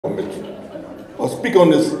I'll speak on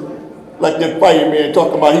this like that fireman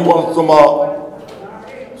talking about he wants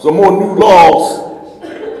some more new laws,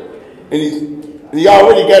 and he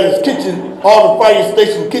already got his kitchen, all the fire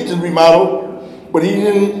station kitchen remodeled, but he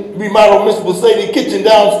didn't remodel Miss Mercedes' kitchen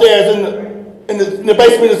downstairs in the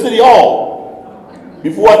basement of City Hall.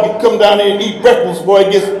 Before I could come down there and eat breakfast, before I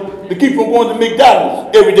get to keep from going to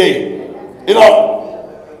McDonald's every day. You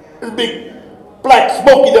know, this big black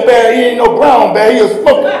Smokey the Bear, he ain't no brown bear, he a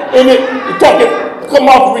Smokey. And it talking, come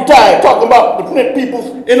off retired, talking about the Flint peoples.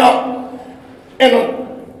 And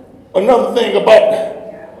another thing about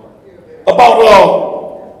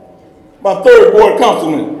my third ward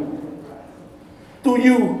councilman, through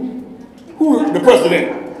you, who the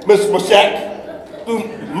president, Mr. Mashak, through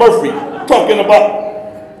Murphy, talking about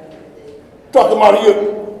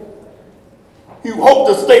you hope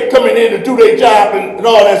the state coming in to do their job and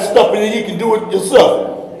all that stuff, and then you can do it yourself.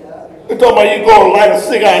 They're talking about you go and light a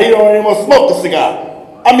cigar, he don't even want to smoke a cigar.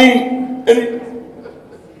 I mean, hey,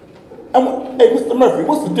 Mr. Murphy,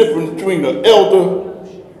 what's the difference between the elder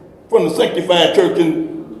from the Sanctified Church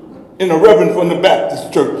and the reverend from the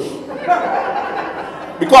Baptist Church?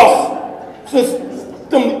 Because since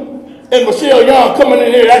them and Michelle Young coming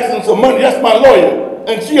in here asking some money, that's my lawyer,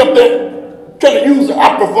 and she up there trying to use the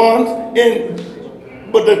opera funds,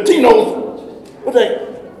 but the Tinos,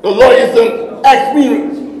 the lawyers done asked me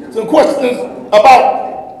some questions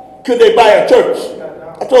about could they buy a church.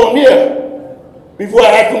 I told them, yeah. Before I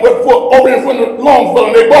asked them what for, over in front of Longfellow,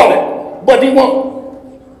 and they bought it.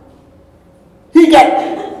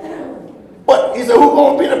 But he said, who's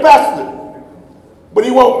going to be the pastor? But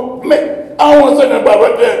he won't make, I don't want to say nothing about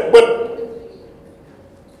right there, but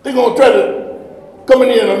they're going to try to come in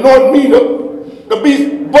here and anoint me the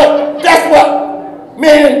beast. But that's what,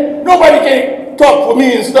 man, nobody can talk for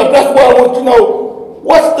me and stuff. That's why I want to know,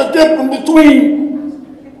 what's the difference between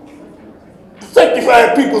the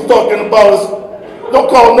sanctified people talking about us? Don't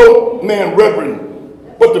call no man reverend,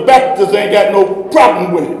 but the Baptists ain't got no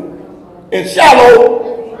problem with it. And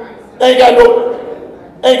Shallow ain't got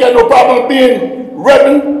no problem being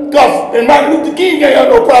reverend, because and Martin Luther King ain't got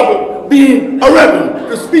no problem being a reverend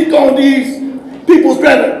to speak on these people's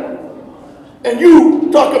trying. And you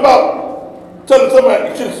talk about telling somebody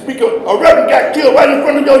you shouldn't speak on, a reverend got killed right in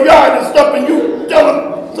front of your yard and stuff, and you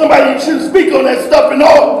telling somebody you shouldn't speak on that stuff and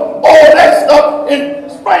all that stuff and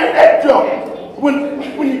spraying that junk when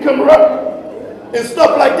you come around and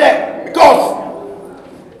stuff like that. Because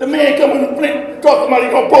the man coming to Flint talking about he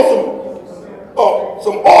gonna put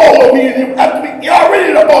some oil on me, and he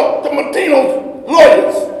already about the Martino's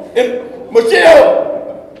lawyers. And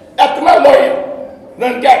Michelle, after my lawyer,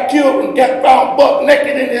 done got killed and got found buck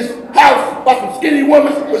naked in his house by some skinny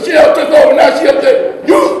women. Michelle took over, now she up there.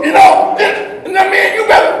 You know, and that man, you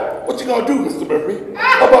better, what you gonna do, Mr. Murphy?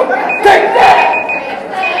 How about take that?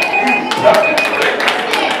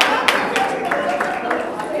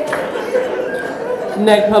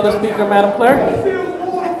 Next public speaker, Madam Clerk.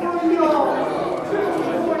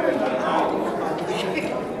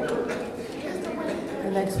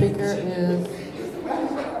 The next speaker is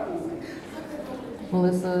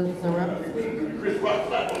Melissa Zara.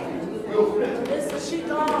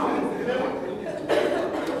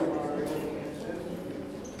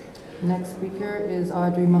 Next speaker is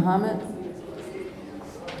Audrey Muhammad.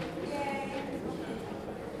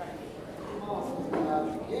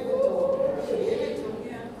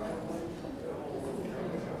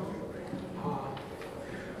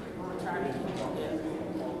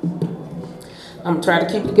 I'm trying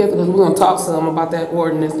to keep it together because we're going to talk some about that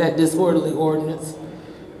ordinance, that disorderly ordinance.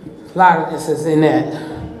 A lot of this is in that.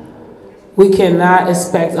 We cannot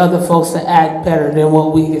expect other folks to act better than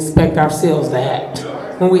what we expect ourselves to act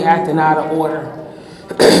when we acting out of order.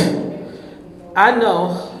 I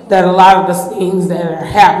know that a lot of the things that are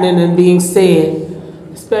happening and being said,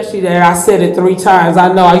 especially that I said it 3 times.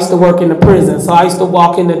 I know I used to work in the prison, so I used to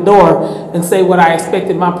walk in the door and say what I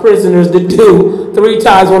expected my prisoners to do 3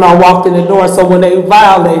 times when I walked in the door, so when they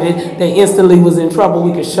violated, they instantly was in trouble,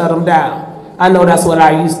 we could shut them down. I know that's what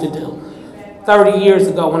I used to do 30 years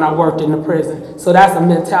ago when I worked in the prison. So that's a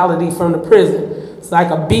mentality from the prison. It's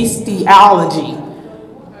like a bestiality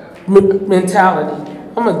mentality.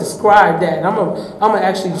 I'm going to describe that. I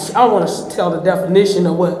want to tell the definition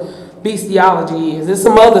of what bestiality is. There's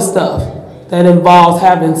some other stuff that involves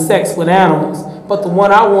having sex with animals, but the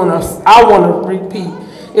one I want to repeat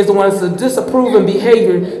is the one that's a disapproving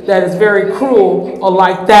behavior that is very cruel or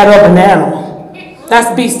like that of an animal.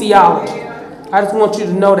 That's bestiality. I just want you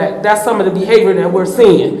to know that. That's some of the behavior that we're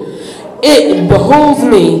seeing. It behooves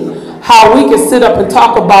me how we can sit up and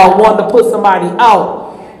talk about wanting to put somebody out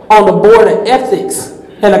on the board of ethics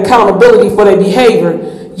and accountability for their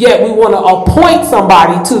behavior. Yet we want to appoint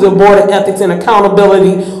somebody to the Board of Ethics and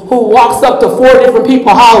Accountability who walks up to 4 different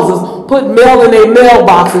people's houses, put mail in their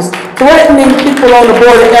mailboxes, threatening people on the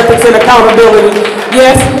Board of Ethics and Accountability.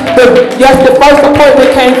 Yes, the first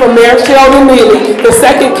appointment came from Mayor Sheldon Neely. The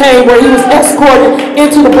second came where he was escorted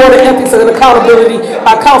into the Board of Ethics and Accountability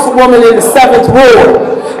by Councilwoman in the 7th Ward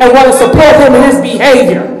and want to support him in his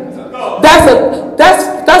behavior. That's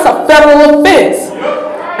a federal offense.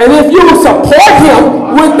 And if you support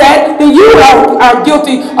him with that, then you are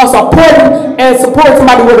guilty of supporting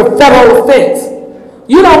somebody with a federal offense.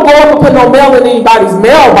 You don't go up and put no mail in anybody's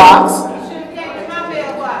mailbox.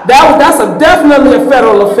 That's definitely a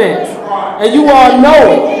federal offense. And you all know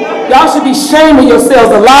it. Y'all should be shaming yourselves.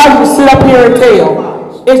 The lies you sit up here and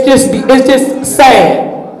tell. It's just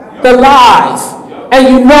sad. The lies. And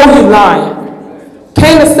you know you're lying.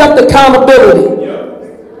 Can't accept accountability.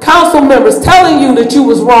 Council members telling you that you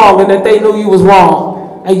was wrong and that they knew you was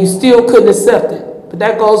wrong, and you still couldn't accept it. But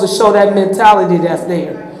that goes to show that mentality that's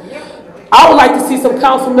there. I would like to see some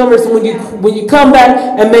council members, when you come back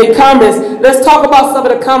and make comments, let's talk about some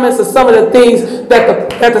of the comments and some of the things that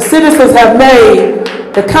the citizens have made.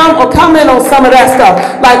 Comment on some of that stuff.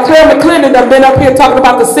 Like Claire McClendon have been up here talking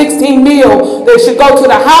about the 16 meal that should go to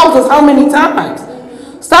the houses how many times?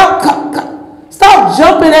 Stop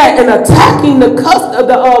jumping at and attacking the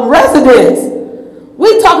residents.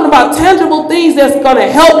 We're talking about tangible things that's going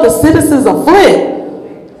to help the citizens of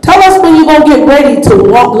Flint. Tell us when you're going to get ready to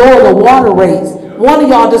lower the water rates. One of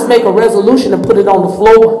y'all just make a resolution and put it on the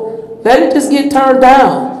floor. Let it just get turned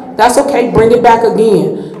down. That's okay. Bring it back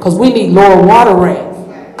again because we need lower water rates.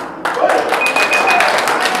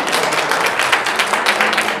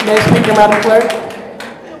 Next speaker, Madam Clerk.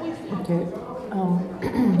 Okay.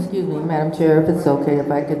 Excuse me, Madam Chair, if it's okay,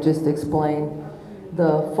 if I could just explain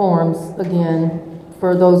the forms again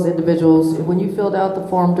for those individuals. When you filled out the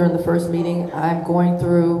form during the first meeting, I'm going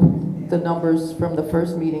through the numbers from the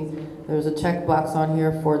first meeting. There's a checkbox on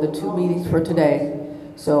here for the 2 meetings for today.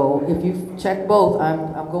 So if you check both,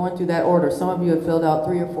 I'm going through that order. Some of you have filled out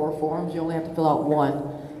 3 or 4 forms. You only have to fill out 1.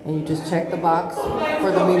 And you just check the box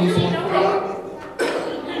for the meetings.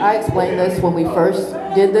 I explained this when we first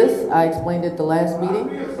did this. I explained it the last meeting.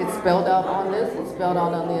 It's spelled out on this. It's spelled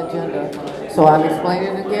out on the agenda. So I'm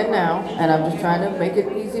explaining it again now, and I'm just trying to make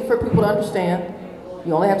it easy for people to understand.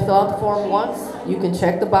 You only have to fill out the form once. You can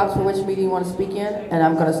check the box for which meeting you want to speak in, and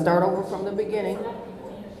I'm going to start over from the beginning.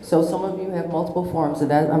 So some of you have multiple forms, and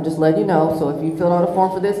that I'm just letting you know. So if you filled out a form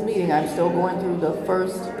for this meeting, I'm still going through the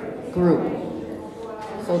first group.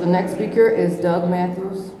 So the next speaker is Doug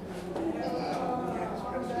Matthews.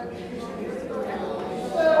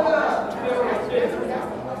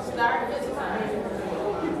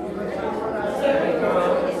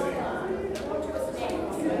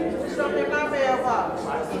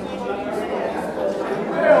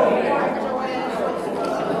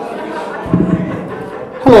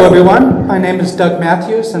 Hello everyone, my name is Doug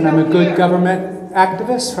Matthews and I'm a good government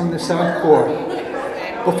activist from the 7th Ward.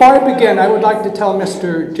 Before I begin, I would like to tell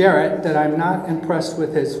Mr. Jarrett that I'm not impressed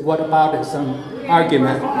with his whataboutism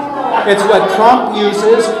argument. It's what Trump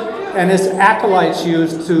uses and his acolytes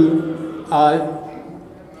use to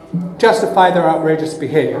justify their outrageous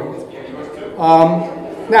behavior.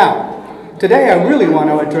 Now, today I really want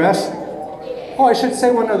to address, I should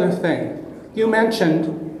say one other thing. You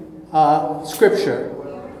mentioned scripture.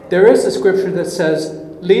 There is a scripture that says,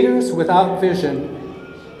 leaders without vision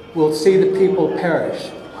will see the people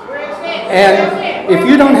perish. And if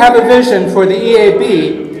you don't have a vision for the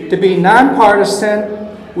EAB to be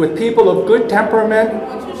nonpartisan with people of good temperament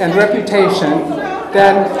and reputation,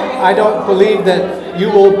 then I don't believe that you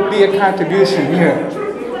will be a contribution here.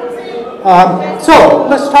 So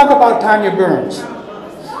let's talk about Tanya Burns.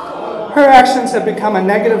 Her actions have become a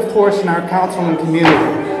negative force in our council and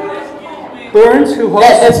community. Burns, who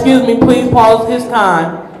hosts... Excuse me, please pause his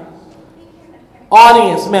time.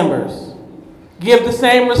 Audience members, give the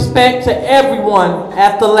same respect to everyone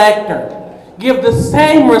at the lectern. Give the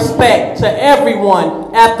same respect to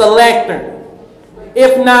everyone at the lectern.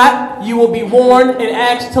 If not, you will be warned and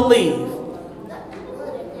asked to leave.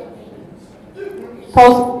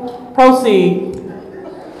 Proceed.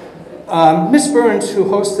 Ms. Burns, who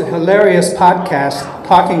hosts the hilarious podcast,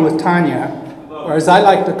 Talking with Tanya, or as I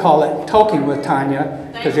like to call it, Toking with Tanya,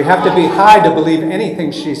 because you have to be high to believe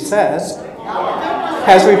anything she says,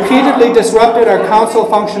 has repeatedly disrupted our council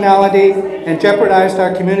functionality and jeopardized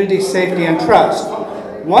our community's safety and trust.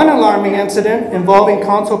 One alarming incident involving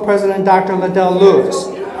Council President Dr. Liddell Lewis.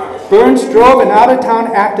 Burns drove an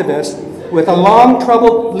out-of-town activist with a long,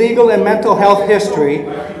 troubled legal and mental health history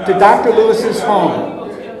to Dr. Lewis's home.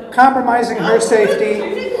 compromising her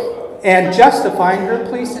safety, and justifying her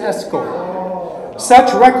police escort.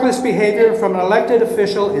 Such reckless behavior from an elected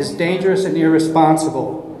official is dangerous and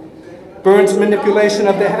irresponsible. Burns' manipulation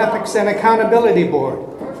of the Ethics and Accountability Board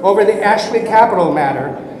over the Ashley Capital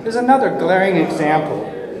matter is another glaring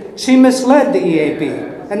example. She misled the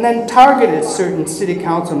EAB and then targeted certain city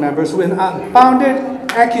council members with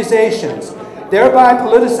unfounded accusations, thereby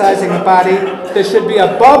politicizing a body that should be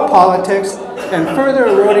above politics and further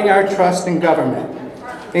eroding our trust in government.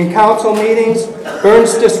 In council meetings,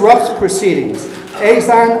 Burns disrupts proceedings, eggs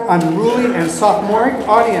on unruly and sophomoric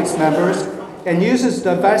audience members, and uses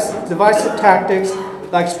divisive tactics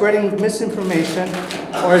like spreading misinformation,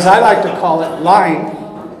 or as I like to call it, lying,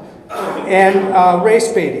 and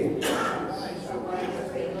race baiting.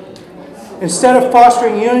 Instead of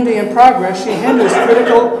fostering unity and progress, she hinders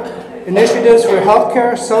critical initiatives for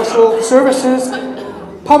healthcare, social services,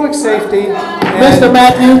 public safety. Mr.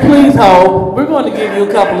 Matthews, please hold. We're going to give you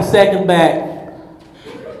a couple of seconds back.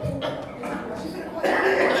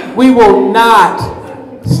 We will not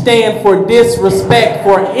stand for disrespect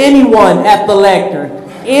for anyone at the lectern.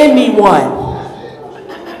 Anyone.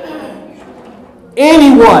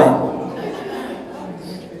 Anyone.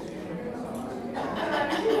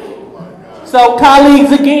 So,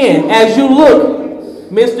 colleagues, again, as you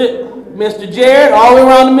look, Mr. Jared, all the way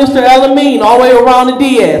around to Mr. Elamine, all the way around to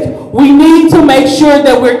Diaz, we need to make sure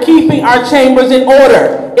that we're keeping our chambers in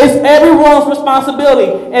order. It's everyone's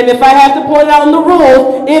responsibility. And if I have to point out in the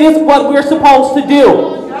rules, it is what we're supposed to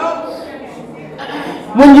do.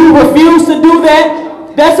 When you refuse to do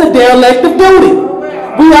that, that's a derelict of duty.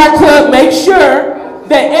 We are to make sure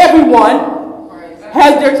that everyone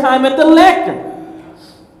has their time at the lectern.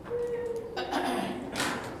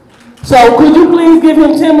 So could you please give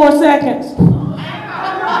him 10 more seconds?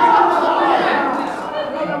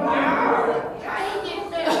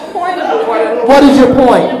 Point of order. What is your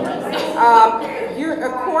point?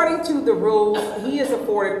 According to the rules, he is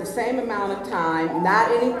afforded the same amount of time, not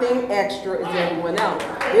anything extra as everyone else.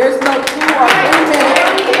 There's no 2 or 3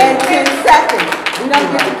 minutes and 10 seconds. We don't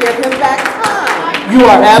get to give him back time. You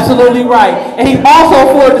are absolutely right. And he's also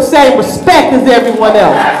afforded the same respect as everyone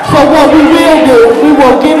else. So what we will do, we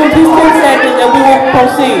will give him his 10 seconds and we will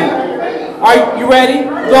proceed. Are you ready?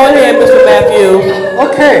 Go ahead, Mr. Matthews.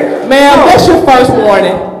 Okay. Ma'am, that's your first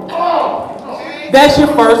warning. That's your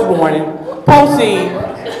first warning. Proceed.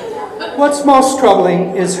 What's most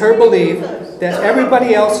troubling is her belief that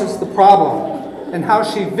everybody else is the problem and how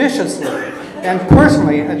she viciously and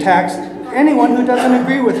personally attacks anyone who doesn't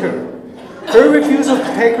agree with her. Her refusal to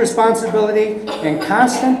take responsibility and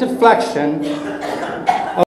constant deflection